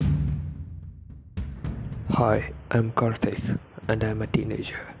Hi, I'm Karthik and I'm a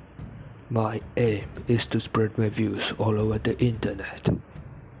teenager. My aim is to spread my views all over the internet.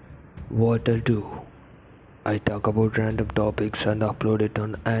 What I do, I talk about random topics and upload it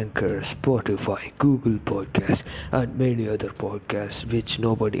on Anchor, Spotify, Google Podcasts, and many other podcasts which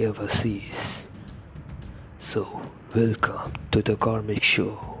nobody ever sees. So, welcome to the Karmic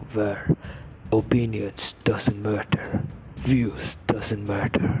Show where opinions doesn't matter, views doesn't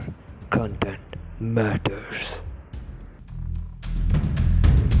matter, content matters.